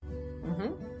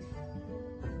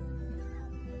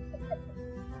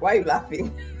Why are you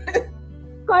laughing?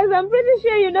 Because I'm pretty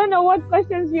sure you don't know what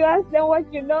questions you asked and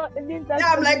what you don't.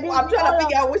 Yeah, I'm like, I'm trying to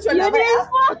figure out which one you have I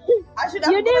asked. I should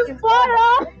have. You didn't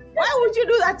follow. Why would you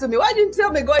do that to me? Why didn't you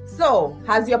tell me? So,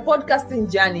 has your podcasting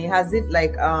journey, has it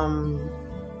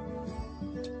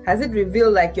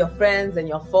revealed like your friends and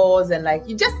your foes and like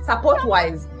you just support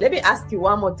wise? Let me ask you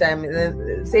one more time.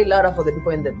 Say louder for the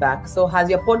people in the back. So, has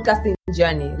your podcasting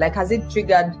journey, like, has it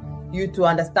triggered you to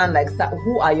understand like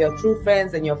who are your true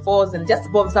friends and your foes and just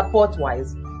support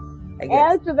wise?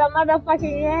 Hell to the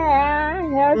motherfucking yeah.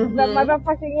 Hell to the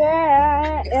motherfucking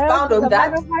yeah. Expound on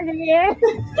that. Motherfucking yeah.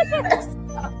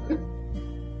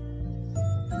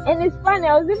 And it's funny,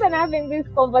 I was even having this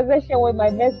conversation with my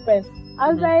best friend. I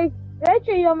was like,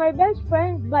 Rachel, you're my best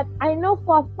friend, but I know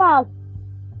for a fact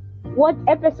what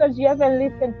episodes you haven't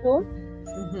listened to.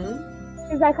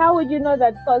 She's like, how would you know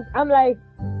that? Because I'm like,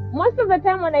 most of the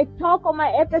time when I talk on my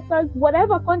episodes,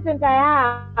 whatever content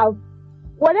I have,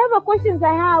 whatever questions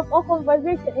I have or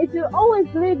conversation, it will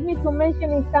always lead me to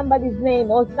mentioning somebody's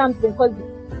name or something. But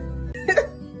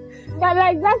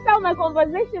like, that's how my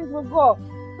conversations will go.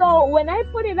 So when I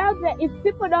put it out there, if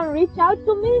people don't reach out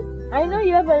to me, I know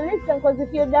you haven't listened, because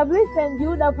if you'd have listened,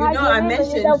 you would have had your name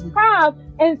and you'd have come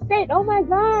and said, oh my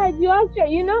God, you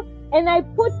actually, and I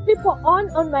put people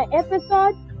on my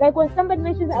episode. Like when somebody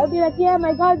mentions, I'll be like, yeah,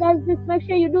 my God, that's this, make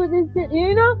sure you do this,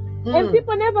 and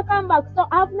people never come back. So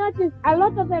I've noticed a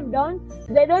lot of them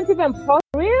they don't even post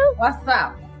real. What's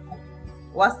up?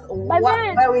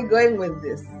 Where are we going with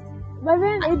this? But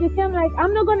then it became like,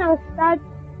 I'm not gonna start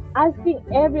asking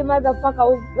every motherfucker. I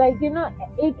was like,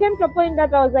 it came to a point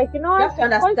that I was like, you have to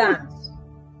understand.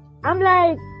 I'm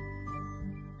like,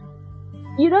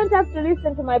 you don't have to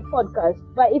listen to my podcast,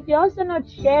 but if you're also not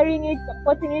sharing it,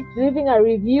 supporting it, leaving a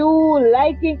review,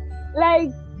 liking, like,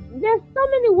 there's so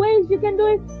many ways you can do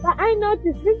it. But I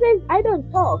notice these days I don't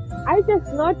talk. I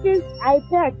just notice, I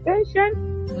pay attention,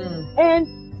 and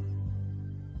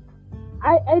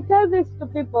I tell this to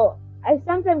people. I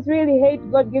sometimes really hate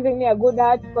God giving me a good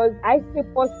heart, because I still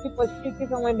post people's shit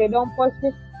even when they don't post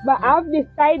it. But I've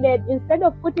decided, instead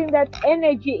of putting that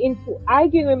energy into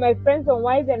arguing with my friends on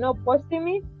why they're not posting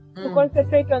me, to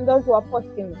concentrate on those who are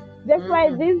posting me. That's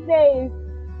why these days,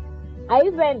 I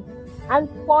even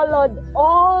unfollowed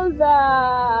all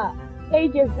the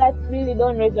pages that really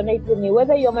don't resonate with me,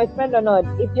 whether you're my friend or not.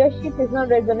 If your shit is not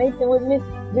resonating with me,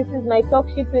 this is my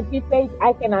Talkshitwithp page,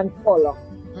 I can unfollow.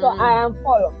 So I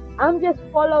unfollow. I'm just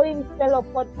following fellow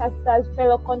podcasters,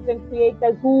 fellow content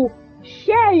creators who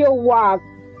share your work,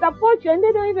 support you, and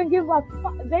they don't even give a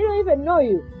fuck. They don't even know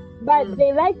you. But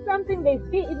they like something, they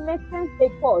see it makes sense, they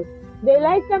post. They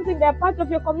like something, they're part of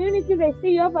your community, they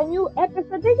see you have a new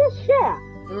episode, they just share.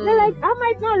 They're like, I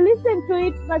might not listen to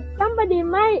it, but somebody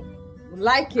might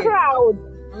like it. Crowd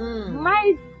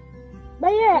might.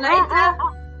 But yeah,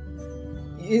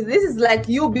 this is like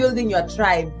you building your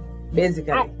tribe,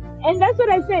 basically. And that's what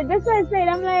I said. That's what I said.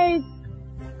 I'm like,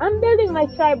 I'm building my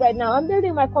tribe right now. I'm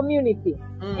building my community.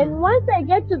 And once I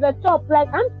get to the top, like,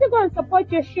 I'm still going to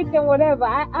support your shit and whatever.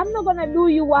 I'm not going to do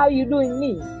you while you're doing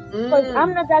me. Because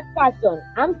I'm not that person.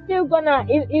 I'm still going to,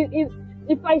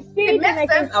 if I see it and I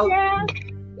can share,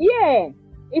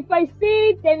 if I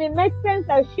see it and it makes sense,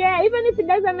 I'll share. Even if it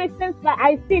doesn't make sense, but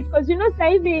I see it. Because,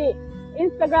 Saivi,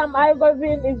 Instagram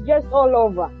algorithm is just all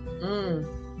over.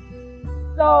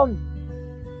 So,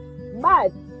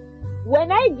 but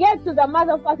when I get to the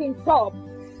motherfucking top,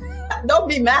 don't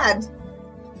be mad.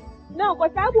 No, kwa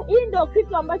sababu hii ndio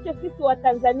kitu ambacho sisi wa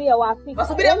Tanzania wa Afrika.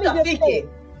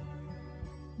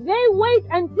 They wait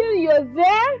until you're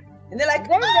there, and they're like,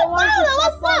 then they want to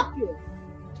support you.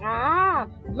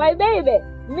 My baby.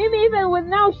 Maybe even with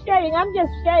now sharing, I'm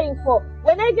just sharing for.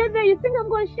 When I get there, you think I'm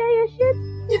going to share your shit?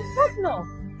 Fuck no.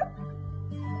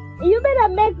 You better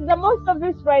make the most of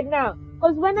this right now.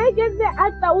 Because when I get there,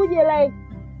 like,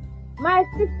 my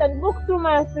assistant, book through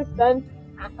my assistant,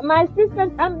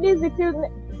 I'm busy till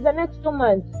the next 2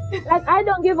 months. Like, I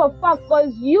don't give a fuck,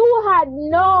 because you had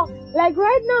like,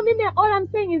 right now, maybe all I'm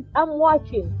saying is I'm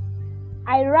watching.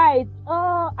 I write,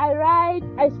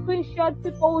 I screenshot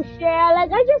people who share.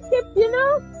 Like, I just keep,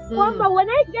 but when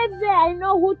I get there, I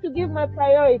know who to give my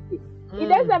priority. It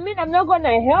doesn't mean I'm not going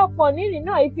to help on it.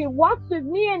 If it works with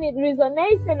me and it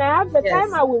resonates and I have the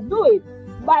time, I will do it.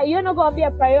 But you're not going to be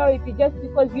a priority just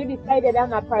because you decided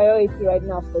I'm a priority right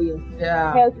now for you.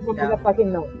 Yeah. Hell to the motherfucking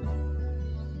no.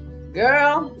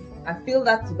 Girl, I feel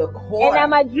that to the core. And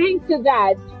I'm a drink to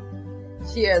that.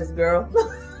 Cheers, girl.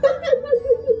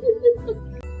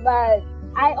 But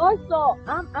I also,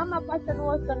 I'm a person who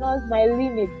also knows my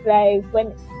limits. Like,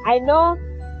 when I know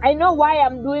why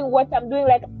I'm doing what I'm doing.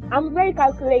 Like, I'm very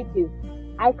calculative.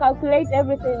 I calculate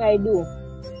everything I do.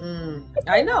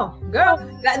 I know, girl.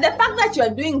 The fact that you're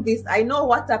doing this, I know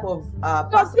what type of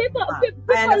person. People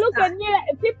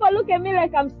look at me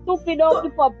like I'm stupid, or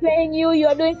people are playing you.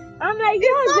 You're doing. I'm like,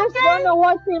 you just don't know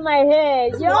what's in my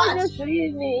head. You just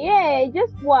leave me. Yeah,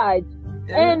 just watch.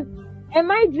 And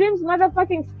my dreams,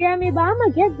 motherfucking scare me, but I'ma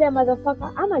get there,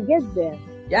 motherfucker. I'ma get there.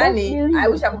 Yani, I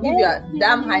wish I could give you a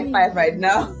damn high five right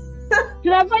now.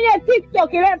 Should I find your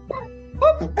TikTok?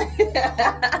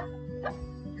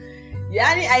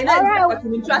 Yani, I know exactly what you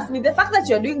mean. Trust me, the fact that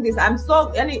you're doing this, I'm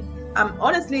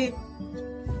honestly,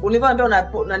 whenever I'm on a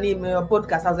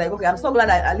podcast, I was like, okay, I'm so glad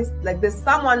at least like there's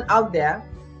someone out there,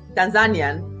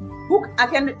 Tanzanian, who I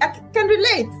can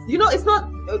relate. You know, it's not.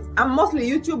 I'm mostly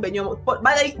YouTube but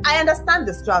I understand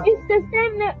the struggle. It's the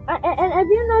same. And have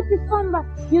you noticed, Komba?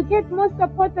 You get more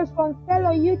supporters from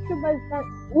fellow YouTubers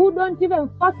who don't even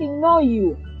fucking know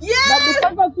you. Yeah. But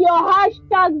because of your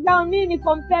hashtags down mini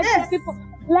compared to people.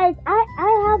 Like,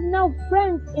 I have now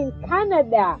friends in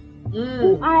Canada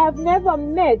who I have never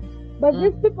met, but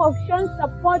these people have shown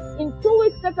support in 2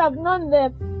 weeks that I've known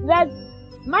them, that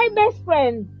my best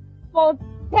friend for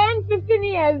 10, 15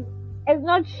 years has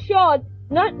not showed.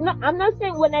 I'm not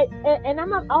saying when I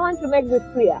want to make this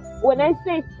clear. When I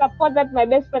say support that my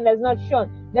best friend has not shown,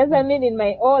 doesn't mean in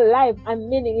my whole life. I'm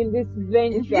meaning in this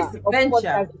venture. Yes.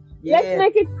 Let's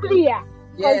make it clear.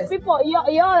 Because people,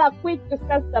 y'all are quick to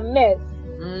start the mess.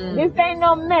 This ain't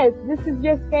no mess. This is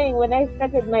just saying when I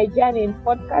started my journey in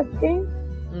podcasting,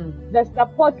 the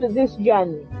support to this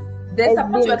journey. The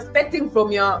support you're expecting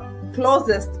from your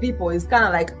closest people is kind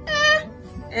of like,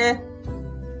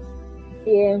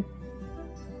 Yeah.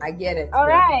 I get it. All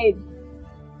right.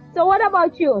 So what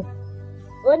about you?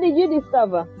 What did you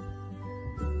discover?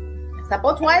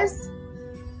 Support-wise?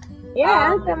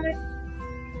 Yeah,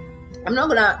 I'm not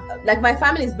gonna, like, my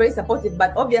family is very supportive,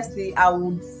 but obviously I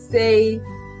would say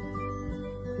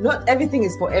not everything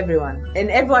is for everyone, and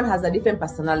everyone has a different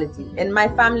personality. And my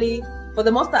family, for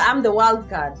the most part, I'm the wild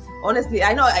card. Honestly,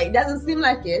 I know it doesn't seem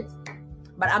like it,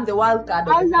 but I'm the wild card.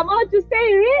 I was about to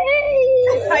say,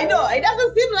 really? I know it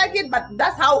doesn't seem like it, but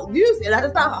that's how you see.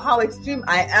 That's how extreme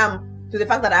I am to the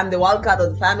fact that I'm the wild card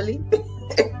of the family.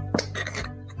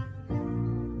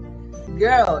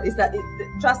 Girl,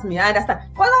 trust me, I understand.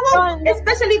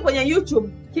 Especially when you're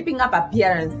YouTube, keeping up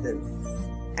appearances.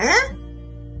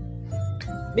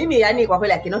 Mimi, yani kwa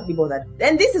kweli I cannot be bothered.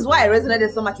 And this is why I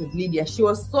resonated so much with Lydia. She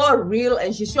was so real,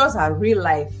 and she shows her real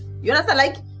life. You understand?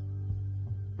 Like,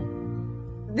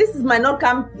 this might not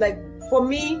come, like, for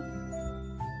me,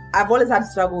 I've always had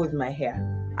struggle with my hair.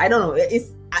 I don't know.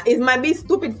 It might be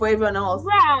stupid for everyone else.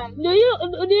 Yeah. Do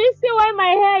you see why my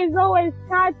hair is always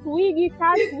cut, wiggy?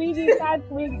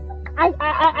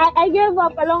 I gave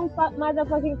up a long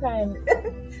motherfucking time.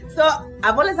 So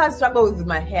I've always had struggle with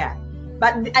my hair.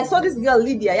 But I saw this girl,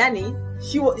 Lydia, yani,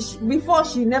 before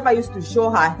she never used to show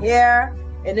her hair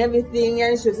and everything,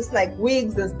 and she was just like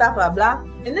wigs and stuff, blah blah.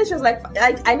 And then she was like,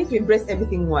 I need to embrace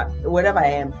everything wherever I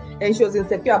am. And she was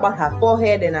insecure about her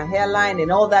forehead and her hairline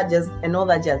and all that jazz.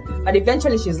 But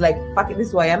eventually she's like, fuck it, this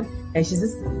is who I am. And she's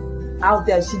just out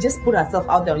there. She just put herself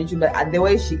out there on YouTube the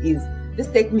way she is.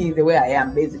 Just take me the way I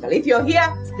am, basically. If you're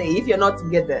here, stay. If you're not,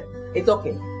 get there. It's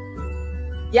okay.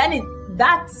 Yani,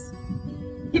 that's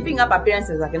keeping up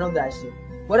appearances. I cannot do that shit.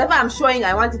 Whatever I'm showing,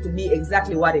 I want it to be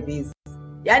exactly what it is.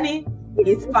 Yani,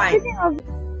 it's fine.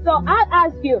 So I'll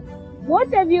ask you,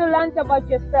 what have you learned about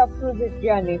yourself through this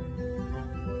journey?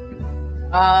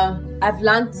 I've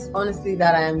learned, honestly,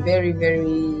 that I am very,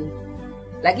 very,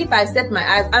 like, if I set my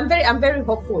eyes, I'm very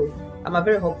hopeful. I'm a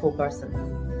very hopeful person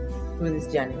through this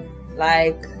journey.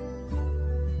 Like,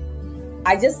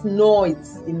 I just know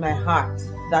it's in my heart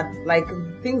that, like,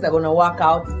 things are gonna work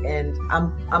out, and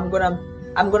I'm gonna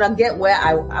get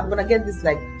I'm gonna get this,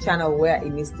 like, channel where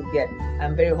it needs to get.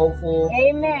 I'm very hopeful.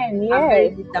 Amen. Yes. I'm very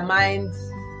determined.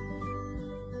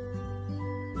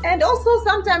 And also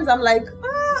sometimes I'm like,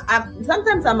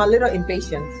 sometimes I'm a little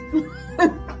impatient.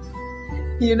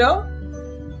 You know?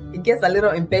 It gets a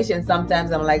little impatient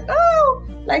sometimes. I'm like,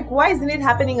 like, why isn't it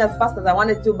happening as fast as I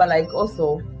wanted to? But, like,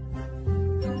 also,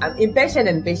 I'm impatient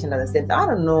and patient at the same time. I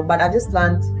don't know, but I just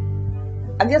learned,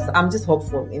 I'm just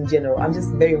hopeful in general. I'm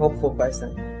just a very hopeful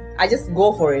person. I just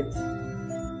go for it.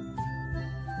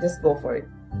 Just go for it.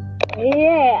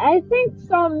 Yeah, I think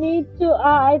so. Me too.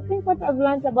 I think what I've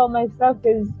learned about myself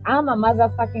is I'm a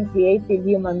motherfucking creative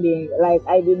human being. Like,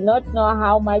 I did not know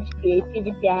how much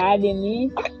creativity I had in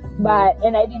me,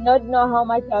 and I did not know how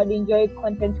much I would enjoy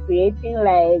content creating.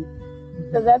 Like,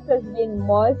 so that has been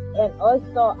most. And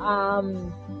also,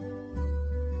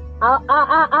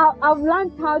 I've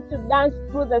learned how to dance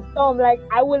through the storm. Like,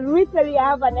 I will literally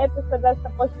have an episode that's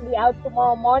supposed to be out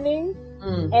tomorrow morning,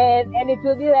 and it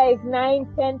will be like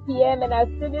 9-10 p.m. and I'll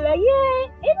still be like, yeah,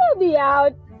 it will be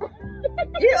out.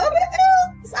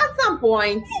 At some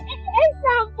point. At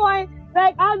some point.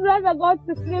 Like, I'd rather go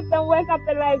to sleep and wake up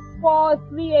at like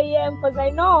 3 a.m. because I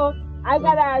know I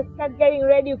gotta start getting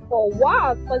ready for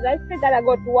work, because I still gotta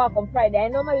go to work on Friday. I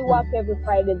normally work every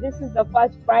Friday. This is the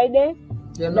first Friday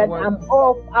that I'm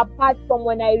off, apart from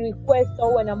when I request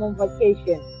or when I'm on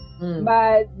vacation.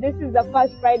 But this is the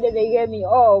first Friday they gave me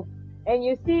off. And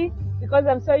you see, because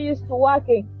I'm so used to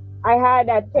working, I had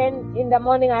at 10 in the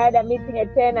morning, I had a meeting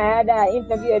at 10, I had an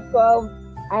interview at 12,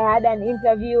 I had an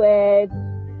interview at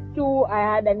 2, I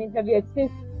had an interview at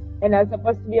 6, and I was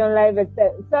supposed to be on live at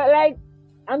 7. So, like,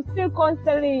 I'm still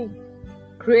constantly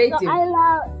creative. So I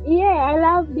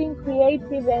love being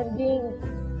creative and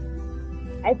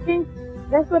I think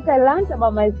that's what I learned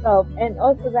about myself, and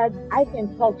also that I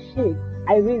can talk shit.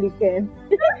 I really can.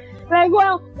 Like,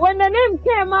 well, when the name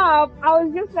came up, I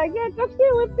was just like, yeah, talk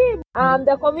shit with people.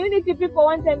 The community people,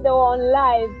 one time they were on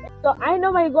live. So I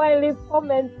normally go and leave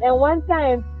comments, and one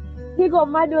time he got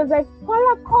mad. He was like,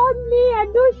 Paula called me a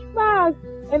douchebag.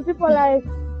 And people like,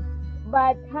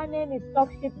 but her name is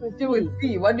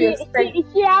Talkshitwithp. What do you expect?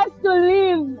 She has to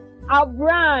leave a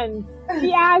brand.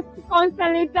 She has to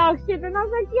constantly talk shit. And I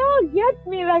was like, yo, get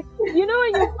me. Like, you know,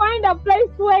 when you find a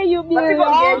place where you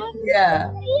belong.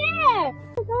 Yeah.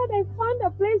 Oh God, I found a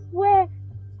place where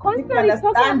constantly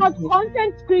talking about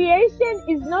content creation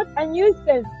is not a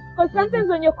nuisance. Because sometimes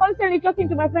when you're constantly talking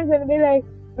to my friends and they'll be like,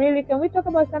 really, can we talk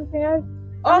about something else?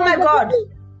 Oh my God.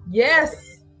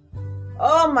 Yes.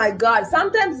 Oh my God.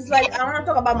 Sometimes it's like, I want to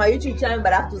talk about my YouTube channel,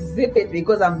 but I have to zip it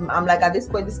because I'm like, at this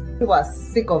point, these people are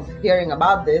sick of hearing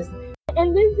about this.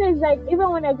 And this is like, even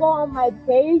when I go on my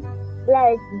page,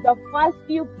 like the first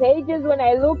few pages when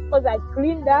I look, because I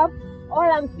cleaned up, all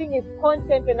I'm seeing is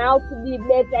content and how to be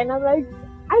better. And I'm like,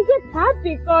 I get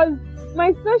happy because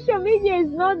my social media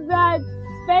is not that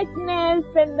fakeness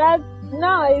and that.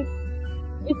 No,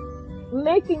 it's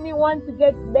making me want to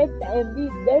get better and be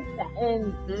better.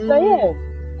 And so,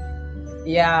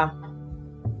 yeah.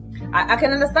 I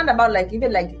can understand about like,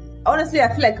 even like, honestly, I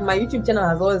feel like my YouTube channel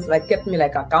has always like kept me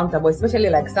like accountable, especially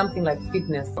like something like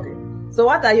fitness. Okay. So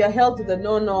what are your help to the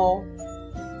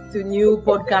to new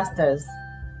podcasters?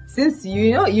 Since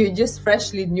you're just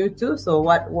freshly new too, so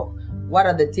what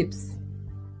are the tips?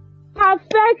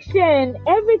 Perfection.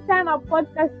 Every time a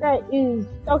podcaster is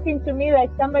talking to me,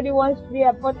 like somebody wants to be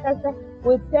a podcaster,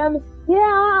 will tell me, yeah,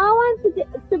 I want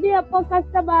to be a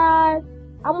podcaster, but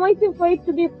I'm waiting for it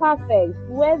to be perfect.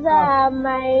 Whether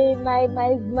my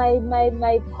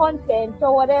content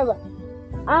or whatever.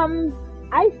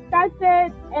 I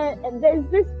started, and there's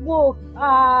this book.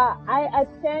 I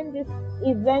attend this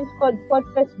event called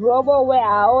Podcast Global, where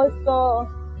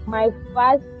my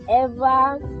first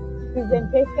ever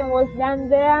presentation was done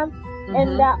there.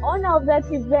 And the owner of that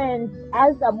event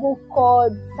has a book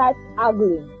called Start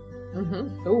Ugly.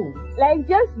 Like,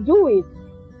 just do it.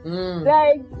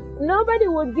 Like, nobody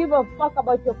would give a fuck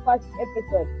about your first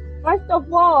episode. First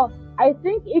of all, I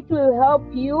think it will help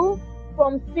you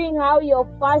from seeing how your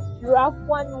first rough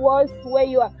one was to where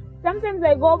you are. Sometimes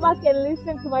I go back and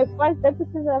listen to my first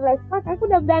episode and I'm like, fuck, I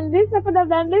could have done this,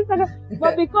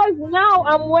 but because now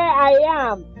I'm where I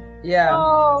am. Yeah.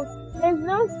 So there's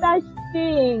no such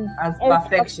thing as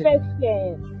perfection.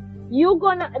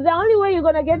 The only way you're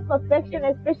gonna get perfection,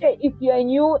 especially if you're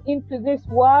new into this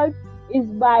world, is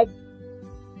by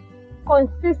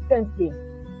consistency.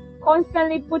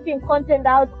 Constantly putting content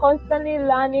out, constantly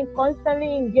learning,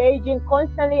 constantly engaging,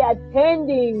 constantly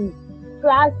attending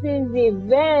classes,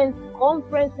 events,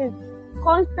 conferences,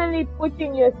 constantly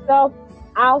putting yourself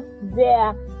out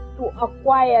there to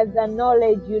acquire the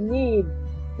knowledge you need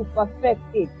to perfect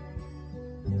it.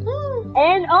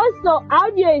 And also,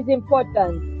 audio is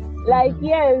important. Like,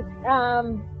 yes,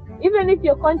 even if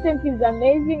your content is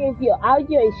amazing, if your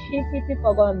audio is shitty, people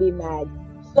are gonna be mad.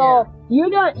 So you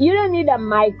don't need a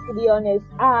mic, to be honest.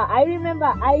 I remember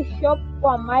I shopped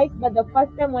for a mic, but the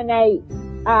first time when I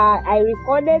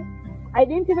recorded, I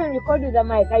didn't even record with a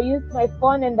mic. I used my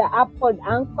phone and the app called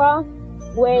Anchor,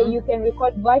 where you can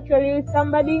record virtually with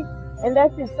somebody, and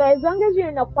that's it. So as long as you're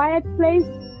in a quiet place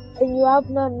and you have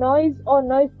no noise or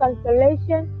noise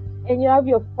cancellation, and you have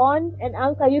your phone and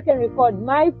Anchor, you can record.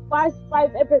 My first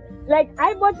 5 episodes, like,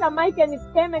 I bought a mic and it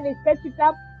came and it set it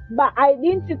up, but I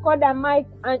didn't record a mic,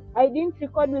 and I didn't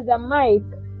record with a mic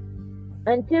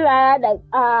until I had a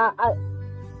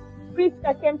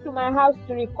Krista came to my house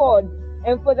to record.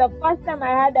 And for the first time I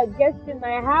had a guest in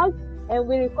my house, and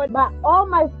we record. But all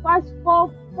my first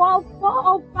four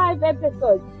or five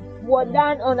episodes were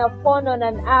done on a phone, on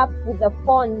an app with the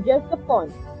phone, just the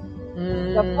phone.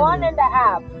 The phone and the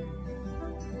app.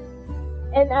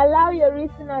 And allow your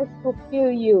listeners to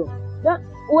feel you.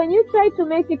 When you try to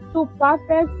make it too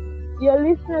perfect, your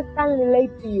listeners can't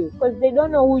relate to you because they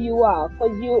don't know who you are.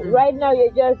 Because right now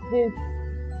you're just this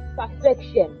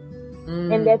perfection,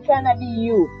 and they're trying to be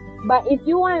you. But if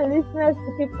you want listeners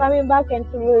to keep coming back and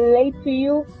to relate to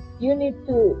you, you need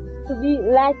to be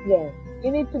like them.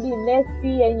 You need to be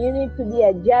messy, and you need to be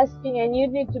adjusting, and you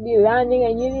need to be learning,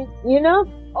 and you need,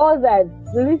 all that.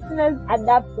 The listeners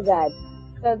adapt to that.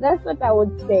 So that's what I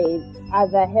would say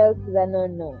as a help to the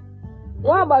no.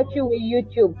 What about you with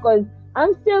YouTube? Because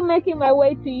I'm still making my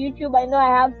way to YouTube. I know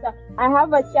I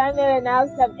have a channel and I have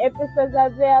some episodes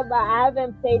out there, but I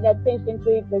haven't paid attention to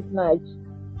it as much.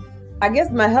 I guess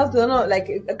my health,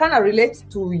 it kind of relates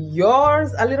to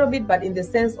yours a little bit, but in the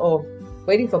sense of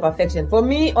waiting for perfection. For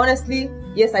me, honestly,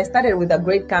 yes, I started with a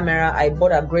great camera. I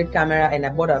bought a great camera and I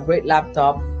bought a great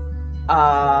laptop.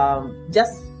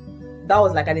 That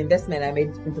was like an investment I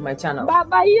made into my channel.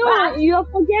 But you're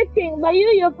forgetting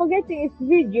it's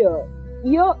video.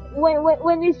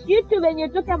 When it's YouTube and you're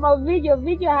talking about video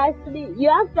has to be, you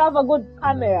have to have a good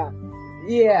camera.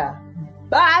 Yeah.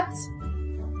 But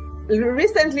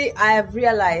recently I have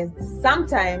realized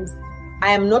sometimes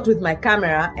I am not with my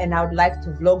camera and I would like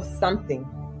to vlog something.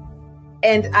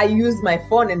 And I use my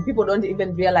phone and people don't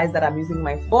even realize that I'm using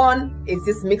my phone. It's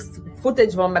just mixed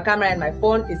footage from my camera and my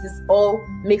phone. It's just all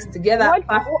mixed together.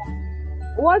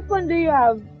 What phone do you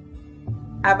have?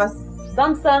 I have a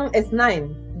Samsung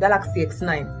S9, Galaxy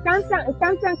X9.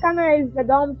 Samsung camera is the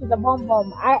dome to the bomb.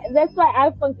 That's why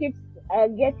iPhone keeps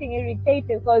getting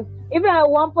irritated, because even at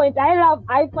one point I love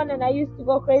iPhone and I used to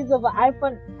go crazy over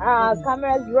iPhone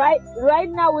cameras. Right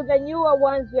now with the newer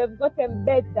ones we have gotten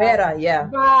better. Yeah.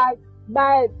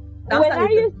 But when I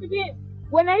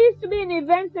used to be in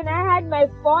events and I had my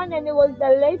phone and it was the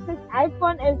latest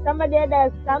iPhone and somebody had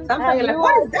a Samsung,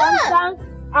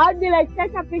 I'd be like,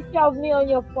 take a picture of me on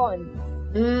your phone.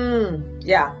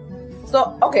 Yeah.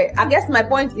 So okay, I guess my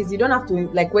point is you don't have to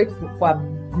wait for a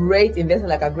great investment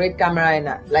like a great camera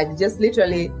and just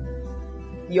literally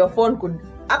your phone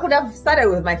I could have started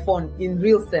with my phone in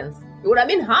real sense. It would have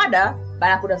been harder, but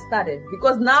I could have started,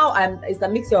 because now it's a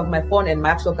mixture of my phone and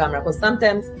my actual camera, because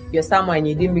sometimes you're somewhere and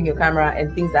you didn't bring your camera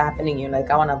and things are happening, you're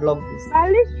like, I want to vlog this. At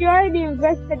least you already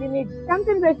invested in it.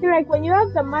 Sometimes I feel like when you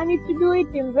have the money to do it,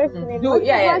 invest in it.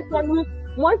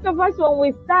 Most of us when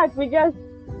we start, we just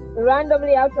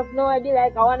randomly out of nowhere be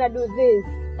like, I want to do this,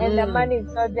 and the money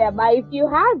is not there. But if you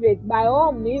have it, by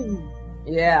all means,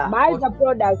 buy the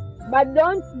product. But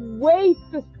don't wait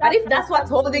to start. But if that's what's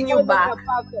holding you back,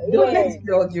 don't let it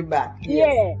hold you back.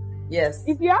 Yes.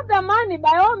 If you have the money,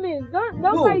 by all means, don't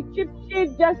buy cheap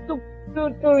shit just to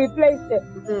replace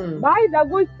it. Buy the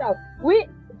good stuff.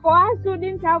 For us who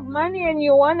didn't have money and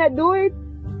you wanna do it,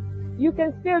 you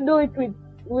can still do it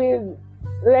with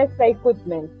less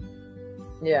equipment.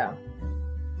 Yeah.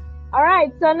 All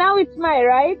right. So now it's my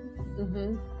right.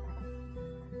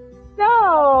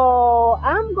 So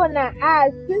I'm gonna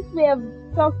ask, since we have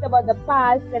talked about the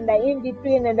past and the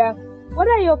in-between and what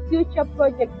are your future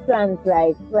project plans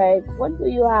like? Like, what do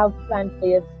you have planned for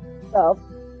yourself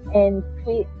and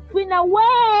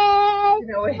Twinaway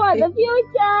for the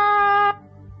future?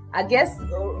 I guess,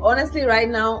 honestly, right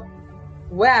now,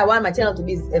 where I want my channel to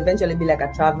be is eventually be like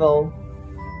a travel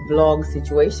vlog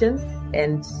situation.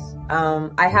 And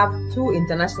I have 2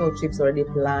 international trips already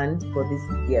planned for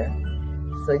this year.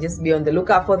 So just be on the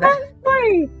lookout for that.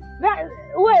 Wait,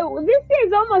 this year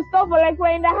is almost over. Like, we're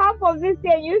in the half of this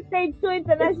year. You say 2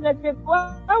 international trips.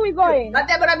 Where are we going? But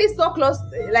they're gonna be so close.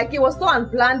 Like, it was so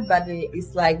unplanned, but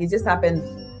it's like it just happened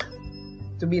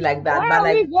to be like that. Where are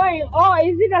we going? Oh,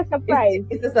 is it a surprise?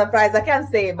 It's a surprise. I can't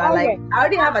say, but I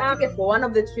already have a ticket for one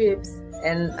of the trips,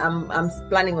 and I'm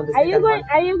planning on the second one.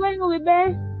 Are you going with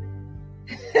me?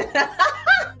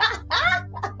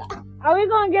 Are we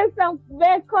gonna get some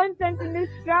bad content in this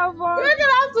travel? We're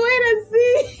gonna have to wait and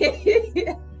see.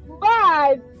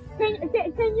 But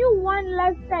can you one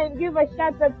last time give a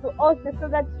shout out to us so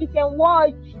that you can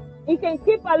watch, you can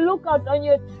keep a lookout on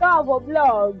your travel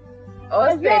vlog?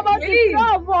 Please.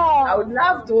 I would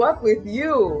love to work with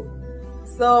you.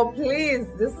 So please,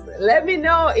 just let me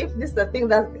know if this is a thing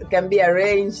that can be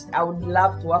arranged. I would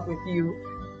love to work with you.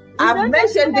 I've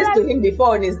mentioned this to him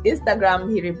before on his Instagram.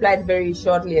 He replied very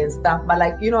shortly and stuff. But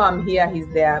I'm here, he's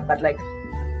there. But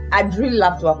I'd really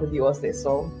love to work with you also.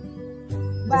 So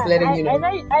Just letting you know.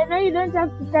 I know you don't have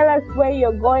to tell us where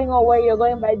you're going or where you're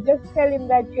going, but just tell him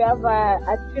that you have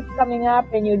a trip coming up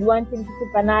and you'd want him to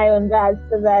keep an eye on that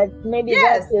so that maybe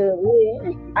Yes. that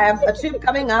will... I have a trip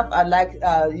coming up. I'd like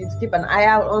you to keep an eye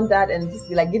out on that and just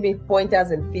like give me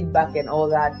pointers and feedback and all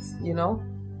that, you know.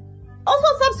 Also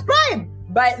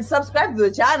subscribe to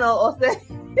the channel also.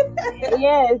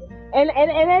 Yes. And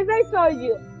as I told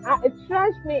you,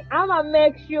 trust me, I'ma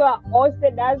make sure Ose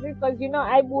does it because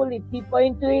I bully people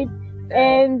into it.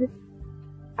 And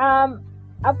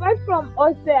apart from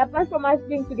us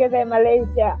being together in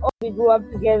Malaysia, we grew up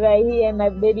together. He and my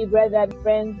baby brother are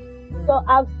friends. So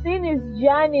I've seen his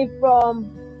journey from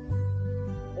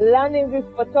learning this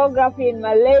photography in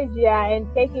Malaysia and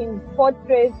taking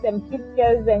portraits and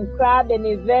pictures and crowd and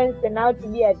events and now to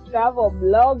be a travel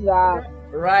blogger.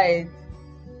 Right.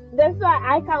 That's why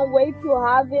I can't wait to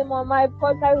have him on my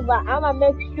podcast, but I'm going to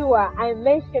make sure I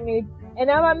mention it and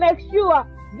I'm going to make sure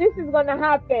this is going to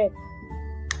happen.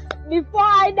 Before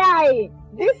I die,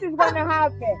 this is going to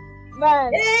happen.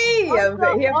 Man, hey, I'm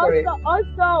here for it.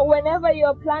 Also, whenever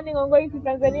you're planning on going to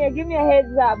Tanzania, give me a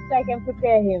heads up so I can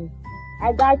prepare him.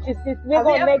 I got you, sis. We're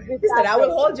going to make this happen. I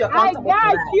will hold you accountable.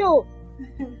 I got you.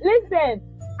 Listen,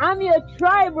 I'm your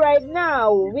tribe right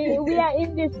now. We are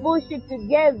in this bullshit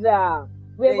together.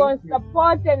 We're going to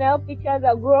support and help each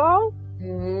other grow.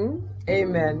 Mm-hmm.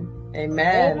 Amen,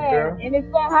 girl. And it's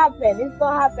going to happen. It's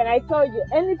going to happen. I told you.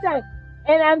 Anytime.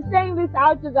 And I'm saying this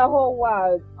out to the whole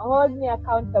world. Hold me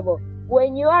accountable.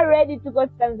 When you are ready to go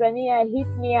to Tanzania, hit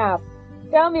me up.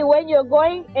 Tell me when you're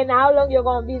going and how long you're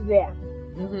going to be there.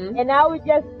 Mm-hmm. And I will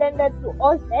just send that to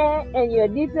Ose and your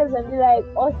details and be like,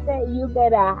 Ose, you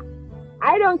better.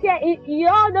 I don't care. You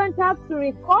all don't have to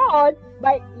record,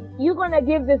 but you're going to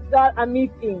give this girl a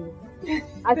meeting.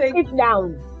 A sit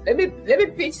down. Let me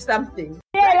pitch something.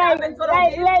 Yeah,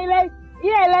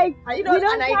 you know,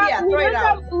 an idea. Throw it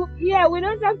out. We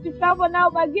don't have to travel now,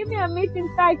 but give me a meeting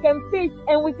so I can pitch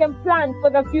and we can plan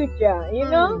for the future, you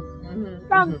know? Mm-hmm.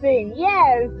 Something, Mm-hmm.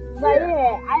 Yes. But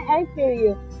I feel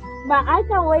you. But I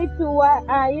can't wait to,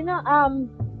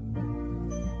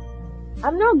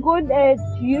 I'm not good at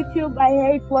YouTube. I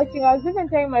hate watching. I was even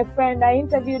telling my friend, I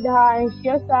interviewed her and she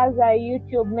also has a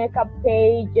YouTube makeup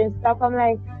page and stuff. I'm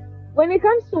like, when it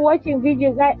comes to watching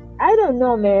videos, I don't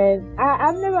know, man.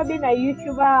 I've never been a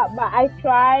YouTuber, but I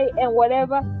try and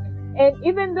whatever. And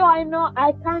even though I know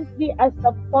I can't be as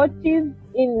supportive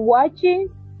in watching,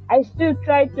 I still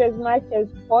try to as much as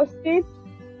post it.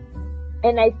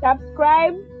 And I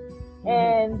subscribe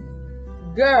and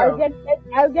girl,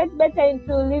 I'll get better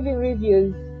into leaving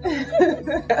reviews.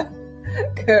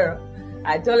 Girl,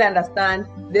 I totally understand.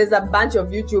 There's a bunch of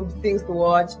YouTube things to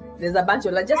watch. There's a bunch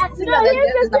of there's a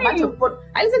bunch of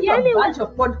I listen to a bunch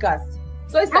of podcasts.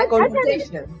 So it's like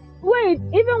conversation. Wait,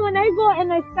 even when I go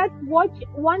and I start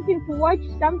wanting to watch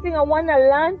something I want to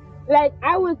learn, like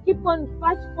I will keep on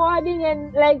fast forwarding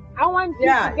and like I want to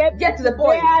get to the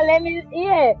point.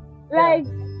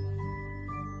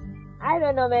 I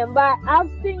don't know, man, but I've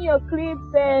seen your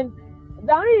clips and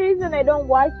the only reason I don't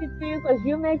watch it to you because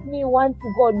you make me want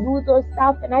to go do those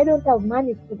stuff and I don't have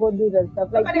money to go do that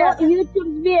stuff. Like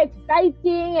YouTube's be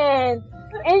exciting and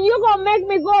you're gonna make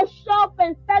me go shop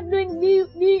and start doing do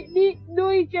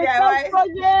it yourself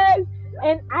projects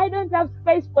and I don't have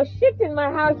space for shit in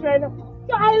my house right now.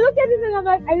 So I look at it and I'm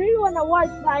like, I really wanna watch,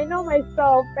 but I know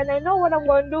myself and I know what I'm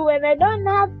gonna do and I don't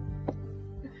have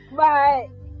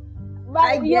but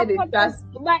I get it, but it's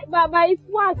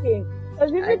working.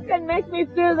 Because if it can make me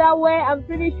feel that way, I'm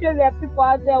pretty sure there are people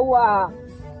out there who are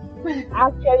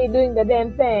actually doing the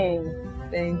damn thing.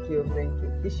 Thank you.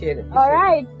 Appreciate it. All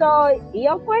right, so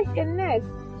your question next.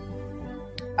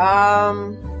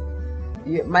 My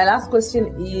last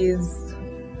question is,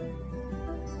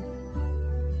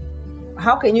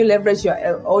 how can you leverage your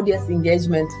audience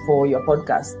engagement for your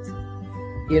podcast?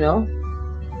 You know,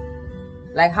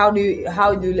 like how do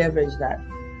you leverage that?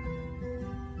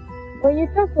 When you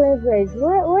talk leverage,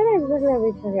 what exactly are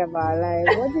we talking about? Like,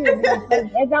 what do you mean?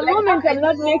 At the moment, I'm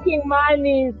not making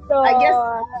money, so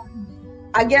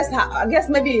I guess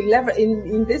maybe leverage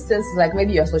in this sense, like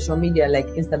maybe your social media, like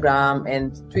Instagram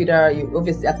and Twitter. You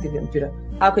obviously active on Twitter.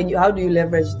 How do you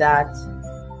leverage that?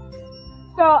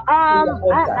 So I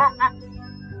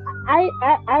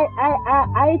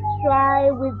try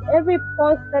with every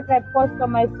post that I post on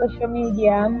my social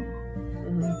media.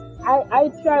 Mm-hmm. I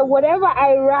try whatever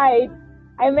I write,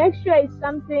 I make sure it's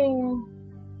something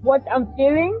what I'm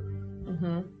feeling.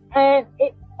 Mm-hmm.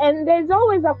 And there's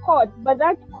always a quote, but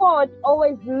that quote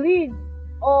always leads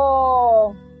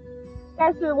or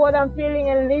starts with what I'm feeling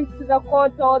and leads to the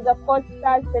quote, or the quote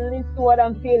starts and leads to what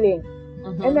I'm feeling.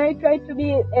 And I try to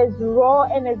be as raw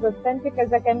and as authentic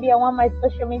as I can be. I want my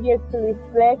social media to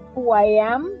reflect who I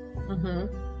am.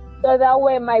 So that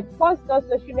way my post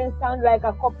also shouldn't sound like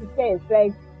a copy paste.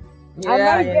 Like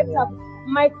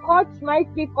my quotes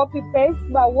might be copy paste,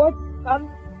 but what comes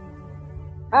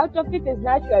out of it is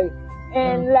natural.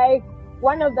 And like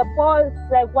one of the posts,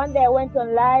 like one day I went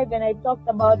on live and I talked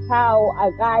about how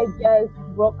a guy just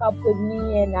broke up with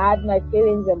me and I had my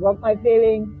feelings and broke my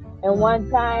feelings. And one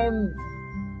time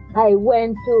I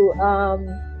went to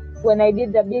when I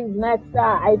did the Big Master,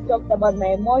 I talked about my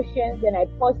emotions and I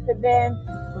posted them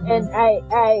and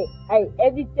I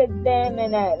edited them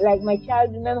and I like my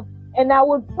child remember, and I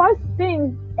would post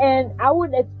things and I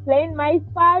would explain my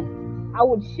part. I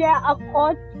would share a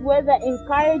quote, whether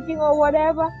encouraging or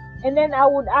whatever, and then I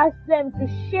would ask them to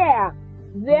share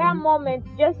their moments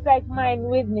just like mine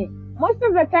with me. Most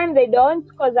of the time they don't,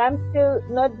 because I'm still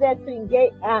not there to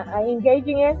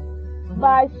engaging it.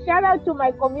 But shout out to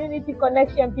my community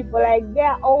connection people. Like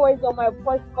they're always on my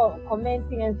post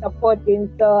commenting and supporting.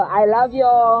 So I love you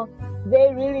all.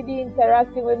 They really be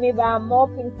interacting with me, but I'm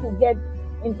hoping to get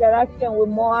interaction with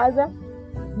more others.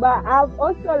 But I've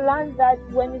also learned that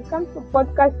when it comes to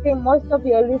podcasting, most of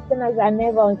your listeners are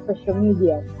never on social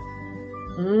media.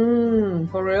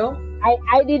 For real?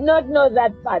 I did not know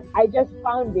that part. I just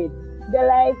found it. They're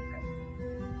like,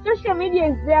 social media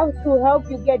is there to help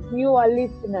you get newer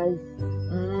listeners.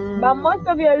 But most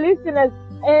of your listeners,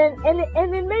 and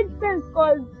it made sense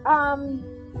because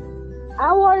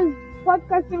I was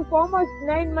podcasting for almost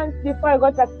 9 months before I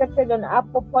got accepted on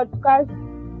Apple Podcasts.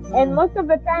 And most of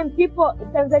the time,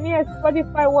 Tanzania's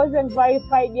Spotify wasn't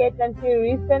verified yet until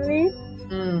recently.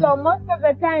 So most of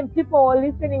the time, people were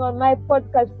listening on my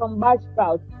podcast from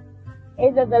Buzzsprout,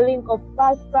 either the link of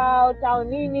Buzzsprout or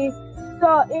Nini.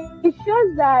 So it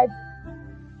shows that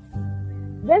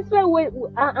that's why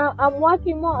I'm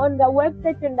working more on the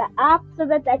website and the app so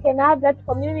that I can have that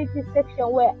community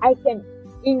section where I can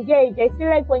engage. I feel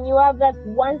like when you have that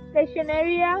one station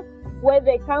area where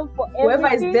they come for everything.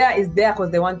 Whoever is there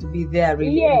because they want to be there,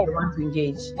 really. Yes. They want to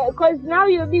engage. Because now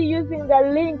you'll be using the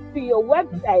link to your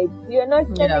website. You're not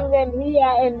sending them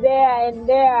here and there and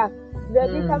there.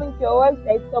 They'll be coming to your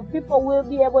website, so people will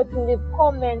be able to leave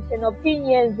comments and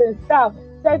opinions and stuff.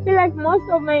 So I feel like most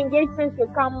of my engagements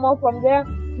will come more from there.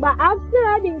 But I've still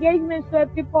had engagements where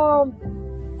people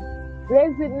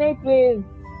resonate with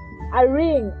a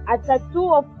ring, a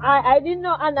tattoo of, I didn't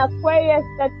know an Aquarius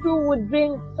tattoo would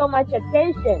bring so much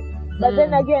attention. But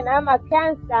then again, I'm a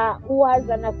Cancer who has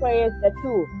an Aquarius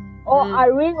tattoo. Or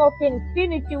a ring of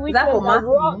infinity, which is a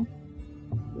rock.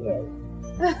 Yes.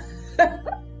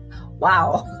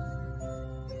 Wow.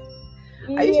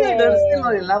 Are you sure you're still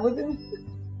not in love with him?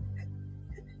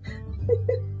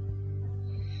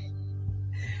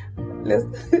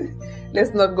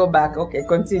 Let's not go back. Okay,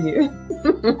 continue.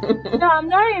 No, I'm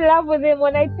not in love with him.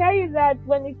 When I tell you that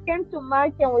when it came to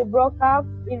March and we broke up,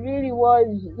 it really was,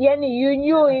 Yenny, you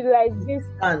knew it like this.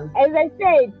 As I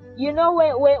said, you know,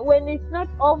 when it's not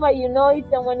over, you know it,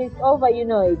 and when it's over, you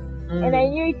know it. And I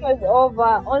knew it was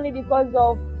over only because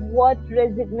of what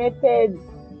resonated.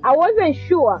 I wasn't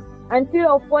sure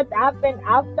until of what happened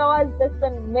afterwards. That's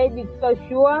when made it so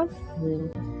sure.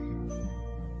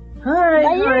 All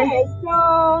right.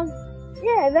 So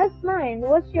yeah, that's mine.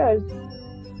 What's yours?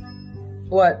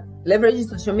 What? Leveraging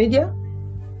social media?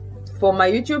 For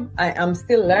my YouTube, I am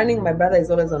still learning. My brother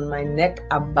is always on my neck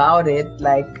about it.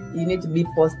 Like, you need to be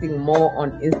posting more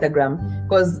on Instagram,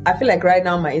 because I feel like right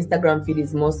now my Instagram feed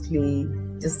is mostly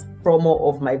just promo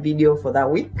of my video for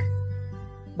that week.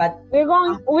 But we're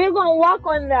gonna work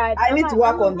on that. I need to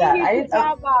work on that.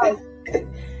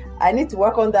 I need to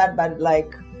work on that. But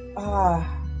like,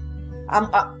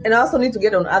 and I also need to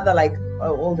get on other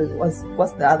all the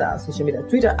what's the other social media?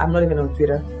 Twitter. I'm not even on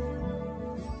Twitter.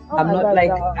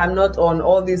 I'm not on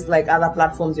all these like other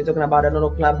platforms you're talking about. I don't know,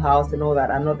 Clubhouse and all that.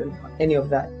 I'm not on any of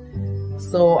that.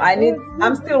 So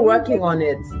I'm still working on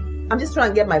it. I'm just trying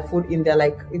to get my foot in there.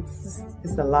 Like it's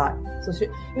a lot. So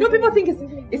people think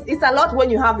it's a lot when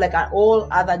you have like an all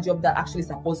other job that actually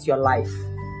supports your life.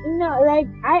 No, like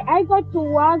I got to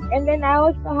work, and then I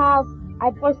also I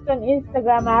post on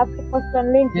Instagram, I have to post on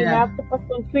LinkedIn, I have to post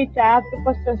on Twitter, I have to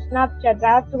post on Snapchat, I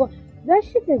have to go. That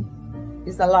shit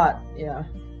it's a lot, yeah.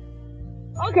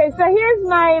 Okay, so here's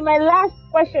my last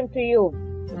question to you.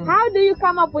 How do you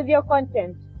come up with your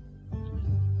content?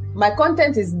 My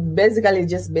content is basically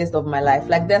just based off my life.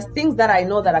 Like there's things that I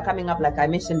know that are coming up. Like I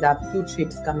mentioned, there are a few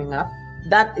trips coming up.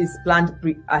 That is planned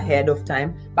ahead of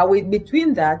time. But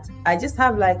between that, I just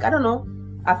have like, I don't know,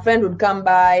 a friend would come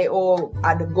by, or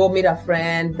I'd go meet a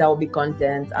friend. That will be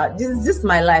content. This is just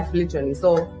my life, literally.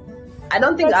 So I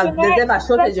don't think So there's ever a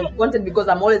shortage so of content because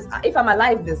I'm always, if I'm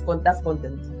alive, that's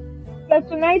content. So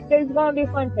tonight there's gonna be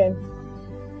content.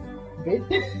 Okay.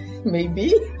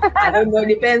 Maybe. I don't know. It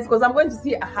depends because I'm going to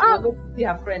see we're going to see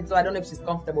her friend, so I don't know if she's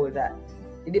comfortable with that.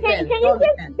 It depends. Can you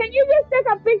just take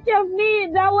a picture of me?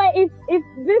 That way, if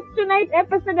this tonight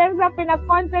episode ends up in a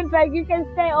content, like you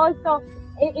can say also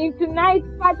in tonight's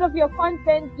part of your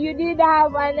content, you did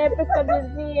have an episode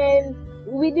with me and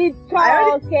we did talk.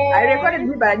 I recorded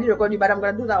you, but I didn't record you. But I'm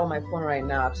gonna do that on my phone right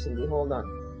now. Actually, hold on.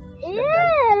 Yeah,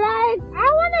 like I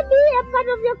wanna be a part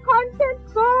of your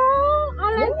content, girl.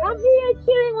 I'm here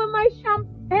chilling with my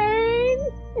champagne.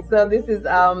 So this is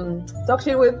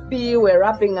Talkshit with P. We're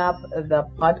wrapping up the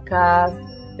podcast.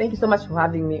 Thank you so much for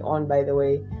having me on, by the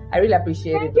way. I really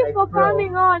appreciate it. Thank you for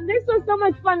coming on. This was so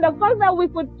much fun. The fact that we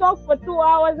could talk for 2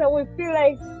 hours and we feel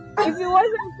like if it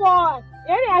wasn't for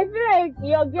I feel like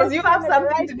you're because you have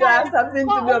something to do. I have something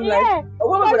to do. I'm like,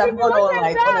 would have gone all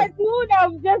like that. You would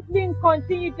have just been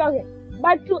continue talking.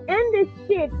 But to end this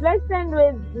shit, let's end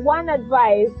with one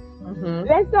advice. Mm-hmm.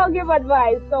 Let's all give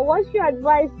advice. So, what's your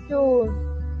advice to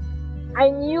a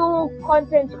new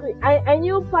a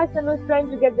new person who's trying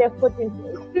to get their foot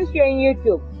into, since you're in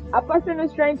YouTube, a person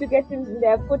who's trying to get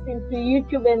their foot into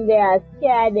YouTube and they are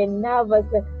scared and nervous?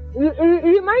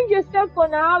 Remind yourself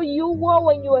on how you were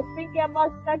when you were thinking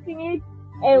about starting it,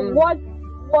 and what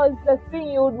was the thing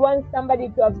you would want somebody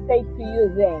to have said to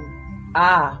you then?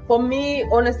 For me,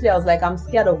 honestly, I was like, I'm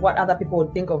scared of what other people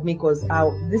would think of me because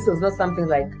this was not something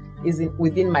like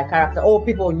within my character, or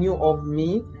people knew of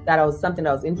me that I was something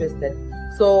that was interested.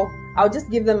 So I'll just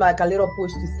give them like a little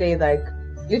push to say, like,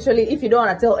 literally, if you don't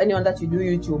want to tell anyone that you do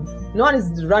YouTube, no one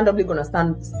is randomly gonna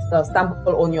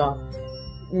stumble on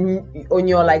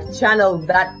your like channel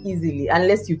that easily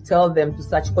unless you tell them to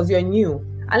search, because you're new.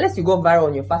 Unless you go viral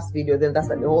on your first video, then that's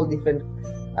like a whole different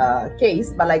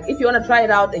case. But like, if you want to try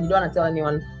it out and you don't want to tell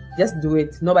anyone, just do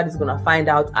it. Nobody's gonna find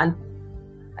out,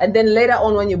 and then later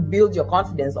on, when you build your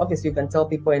confidence, obviously you can tell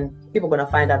people and people are gonna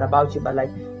find out about you. But like,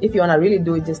 if you want to really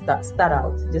do it, just start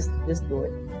out. Just do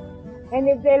it. And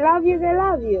if they love you, they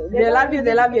love you. They love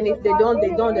you, and if they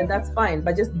don't, then that's fine.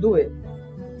 But just do it.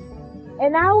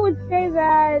 And I would say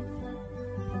that,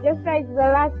 just like the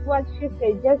last word she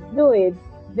said, just do it.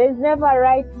 There's never a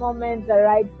right moment, a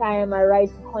right time, a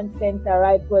right content, a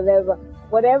right whatever.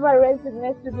 Whatever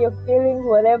resonates with your feelings,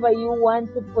 whatever you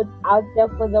want to put out there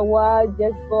for the world,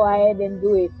 just go ahead and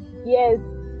do it. Yes,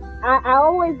 I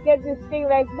always get this thing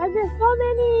like, but there's so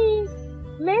many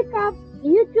makeup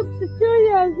YouTube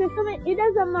tutorials. There's so many. It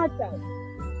doesn't matter.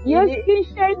 Your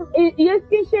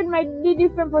skin shade might be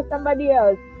different for somebody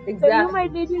else. Exactly. So you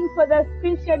might be doing for the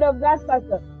skin shade of that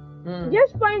person.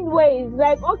 Just find ways.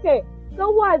 Like, okay, so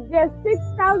what? There's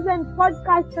 6,000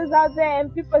 podcasters out there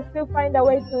and people still find a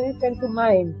way to listen to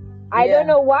mine. I don't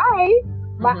know why,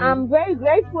 but I'm very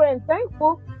grateful and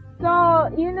thankful. So,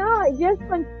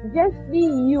 just be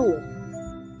you.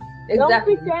 Exactly. Don't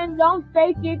pretend, don't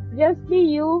fake it. Just be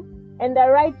you, and the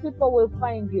right people will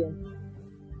find you.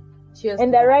 Cheers.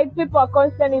 And the right people are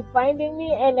constantly finding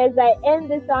me. And as I end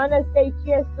this, I want to say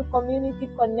cheers to Community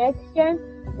Connection,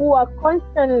 who are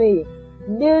constantly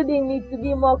building me to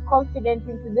be more confident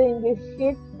into doing this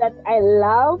shit that I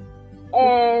love.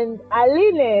 And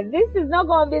Aline, this is not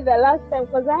going to be the last time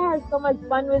because I had so much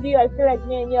fun with you. I feel like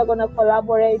me and you are going to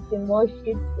collaborate in more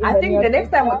shit. I think the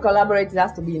next time we collaborate, it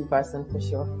has to be in person for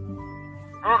sure.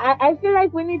 I feel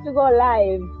like we need to go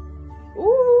live.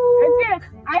 Ooh.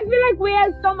 I feel like we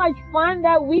had so much fun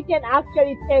that we can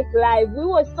actually take live. We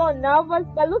were so nervous,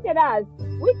 but look at us.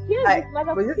 We killed this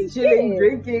motherfucking We're just chilling,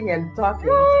 drinking, and talking.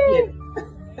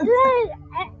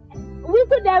 We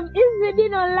could have easily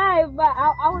been on live, but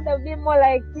I would have been more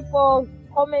like people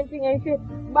commenting and shit.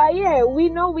 But yeah, we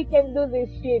know we can do this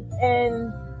shit.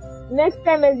 And next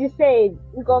time, as you said,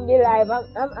 we're gonna be live.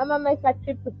 I'm gonna make a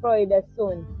trip to Florida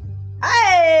soon.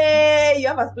 Hey, you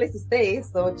have a place to stay,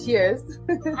 so cheers.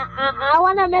 I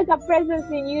want to make a presence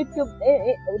in YouTube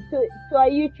to a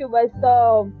YouTuber.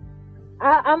 So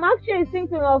I'm actually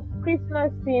thinking of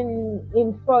Christmas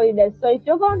in Florida. So if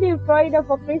you're going to be in Florida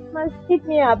for Christmas, hit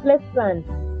me up. Let's plan.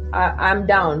 I'm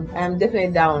down. I am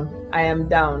definitely down. I am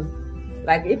down.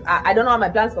 Like, if I don't know what my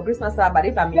plans for Christmas are, but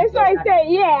if I'm that's why I say,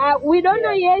 we don't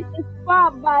know yet. It's far,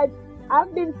 but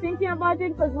I've been thinking about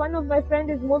it because one of my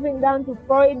friends is moving down to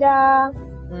Florida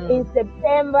in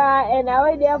September, and I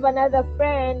already have another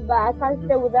friend, but I can't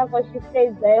stay with her because she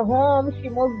stays at home. She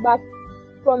moved back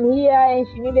from here and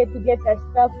she needed to get her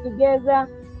stuff together.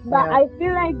 But I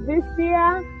feel like this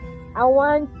year I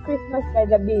want Christmas by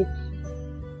the beach.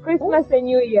 Christmas and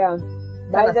New Year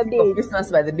by the beach. Christmas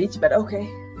by the beach, but okay.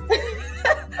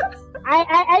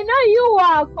 I know you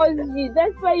are, because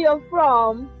that's where you're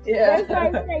from. Yeah. That's why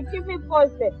I say keep me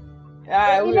posted.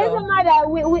 I It doesn't will. matter.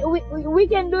 We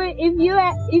can do it. If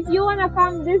you wanna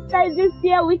come this side this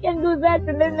year, we can do that,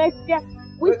 and then next year,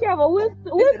 whichever. We'll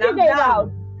Listen, I'm figure it down.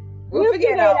 out. We'll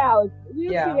figure it out.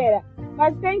 We'll Yeah. figure it out.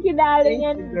 But thank you, darling,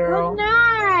 Thank you, and girl. good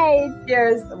night.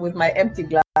 Cheers with my empty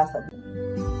glass.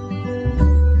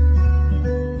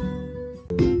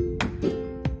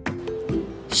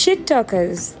 Shit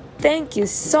Talkers, thank you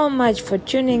so much for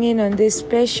tuning in on this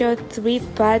special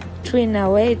 3-part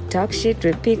Twinaway Talk Shit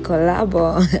with P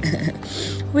collabo.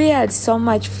 We had so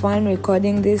much fun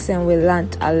recording this, and we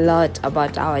learned a lot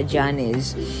about our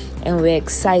journeys, and we're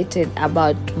excited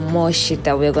about more shit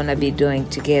that we're gonna be doing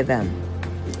together.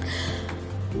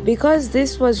 Because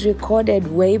this was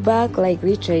recorded way back, like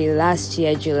literally last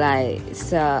year, July,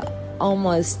 so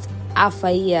almost half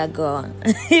a year ago.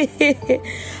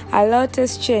 A lot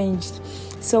has changed.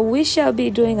 So we shall be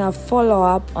doing a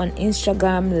follow-up on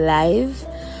Instagram Live.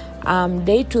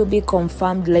 Date will be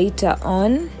confirmed later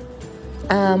on.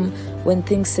 When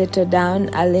things settle down.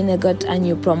 Alina got a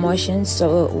new promotion,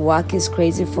 so work is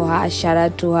crazy for her. Shout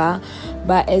out to her.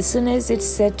 But as soon as it's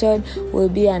settled, we'll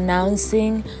be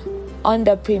announcing on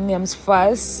the premiums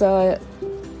first. So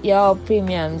your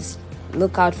premiums,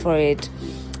 look out for it.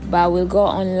 But we'll go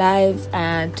on live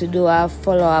and to do a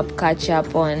follow-up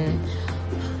catch-up on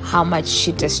how much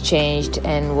shit has changed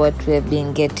and what we've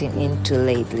been getting into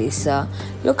lately. So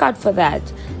look out for that.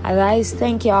 Otherwise,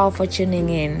 thank you all for tuning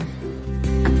in.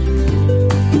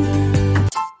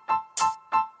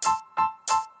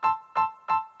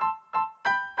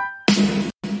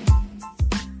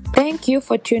 Thank you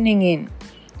for tuning in.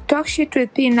 Talk Shit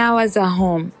with P now as a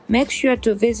home. Make sure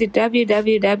to visit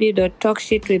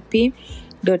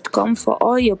www.talkshitwithp.com for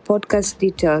all your podcast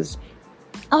details.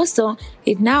 Also,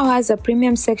 it now has a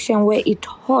premium section where it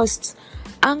hosts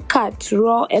uncut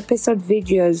raw episode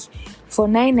videos for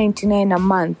 $9.99 a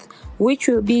month, which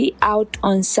will be out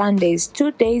on Sundays,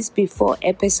 2 days before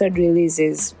episode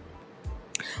releases.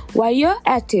 While you're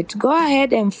at it, go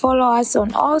ahead and follow us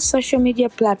on all social media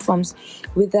platforms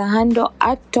with the handle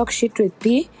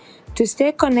 @TalkShitWithP to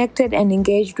stay connected and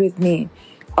engaged with me.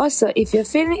 Also, if you're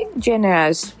feeling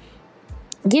generous,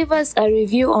 give us a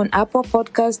review on Apple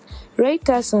Podcasts, rate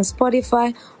us on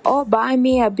Spotify, or buy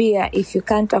me a beer if you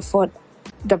can't afford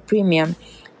the premium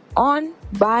on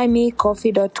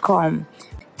buymecoffee.com.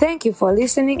 Thank you for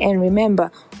listening, and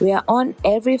remember, we are on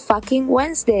every fucking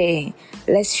Wednesday.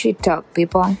 Let's shit talk,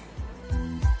 people.